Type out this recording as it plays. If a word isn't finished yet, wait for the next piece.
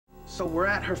So we're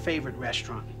at her favorite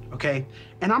restaurant, okay?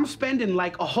 And I'm spending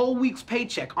like a whole week's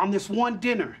paycheck on this one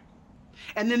dinner.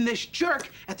 And then this jerk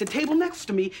at the table next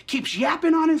to me keeps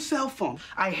yapping on his cell phone.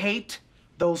 I hate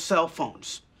those cell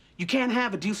phones. You can't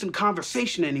have a decent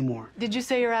conversation anymore. Did you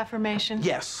say your affirmation?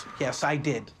 Yes, I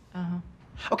did.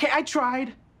 Okay, I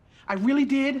tried. I really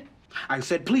did. I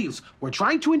said, please, we're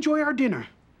trying to enjoy our dinner.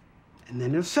 And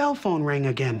then his cell phone rang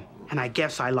again, and I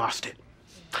guess I lost it.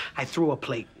 I threw a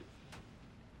plate.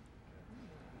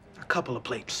 A couple of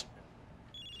plates.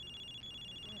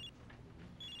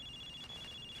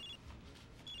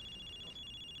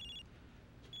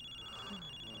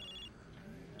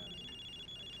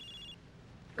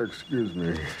 Excuse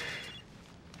me.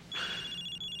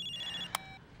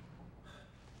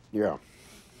 Yeah.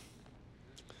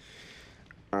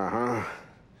 Uh-huh.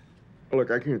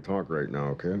 Look, I can't talk right now,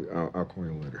 okay? I'll call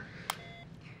you later.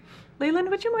 Leland,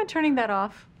 would you mind turning that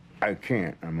off? I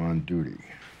can't. I'm on duty.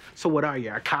 So what are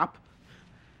you, a cop?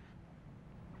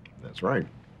 That's right.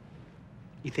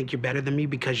 You think you're better than me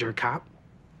because you're a cop?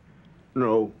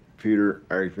 No, Peter,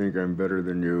 I think I'm better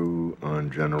than you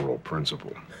on general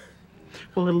principle.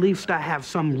 Well, at least I have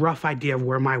some rough idea of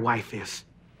where my wife is.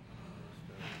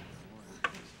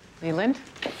 Leland?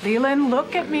 Leland,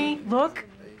 look at me. Look.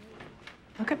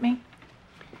 Look at me.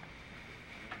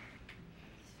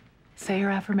 Say your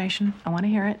affirmation. I want to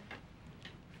hear it.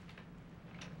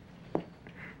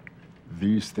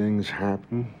 These things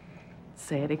happen.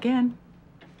 Say it again.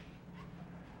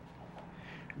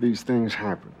 These things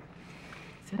happen.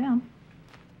 Sit down.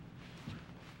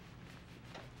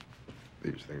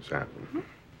 These things happen.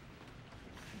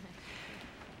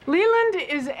 Leland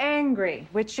is angry,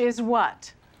 which is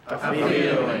what? A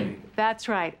feeling. That's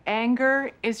right.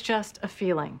 Anger is just a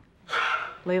feeling.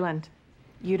 Leland,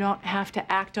 you don't have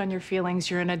to act on your feelings.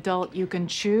 You're an adult. You can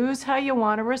choose how you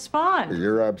want to respond.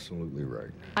 You're absolutely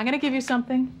right. I'm going to give you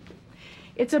something.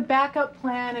 It's a backup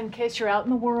plan in case you're out in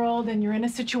the world and you're in a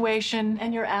situation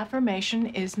and your affirmation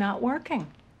is not working.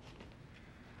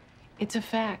 It's a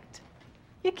fact.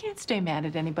 You can't stay mad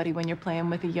at anybody when you're playing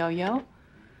with a yo-yo.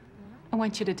 I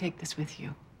want you to take this with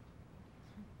you.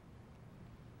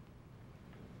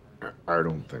 I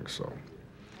don't think so.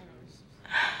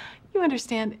 You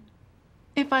understand,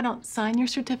 if I don't sign your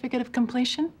certificate of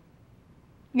completion,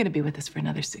 you're going to be with us for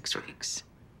another 6 weeks.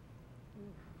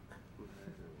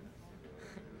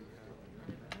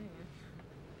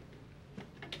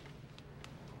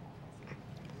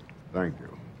 Thank you.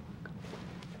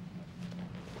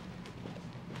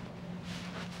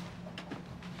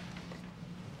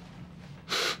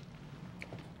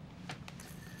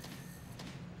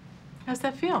 How's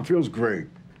that feel? It feels great.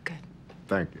 Good.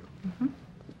 Thank you.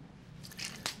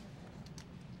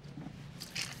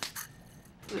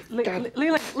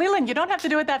 Leland, you don't have to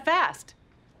do it that fast.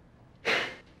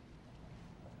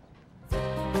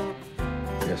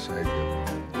 Yes, I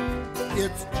do.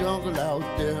 It's jungle out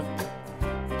there,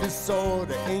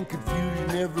 disorder and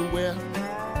confusion everywhere.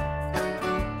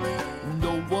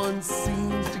 No one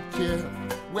seems to care.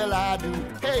 Well, I do.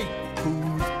 Hey,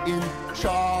 who's in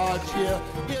charge here?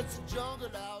 It's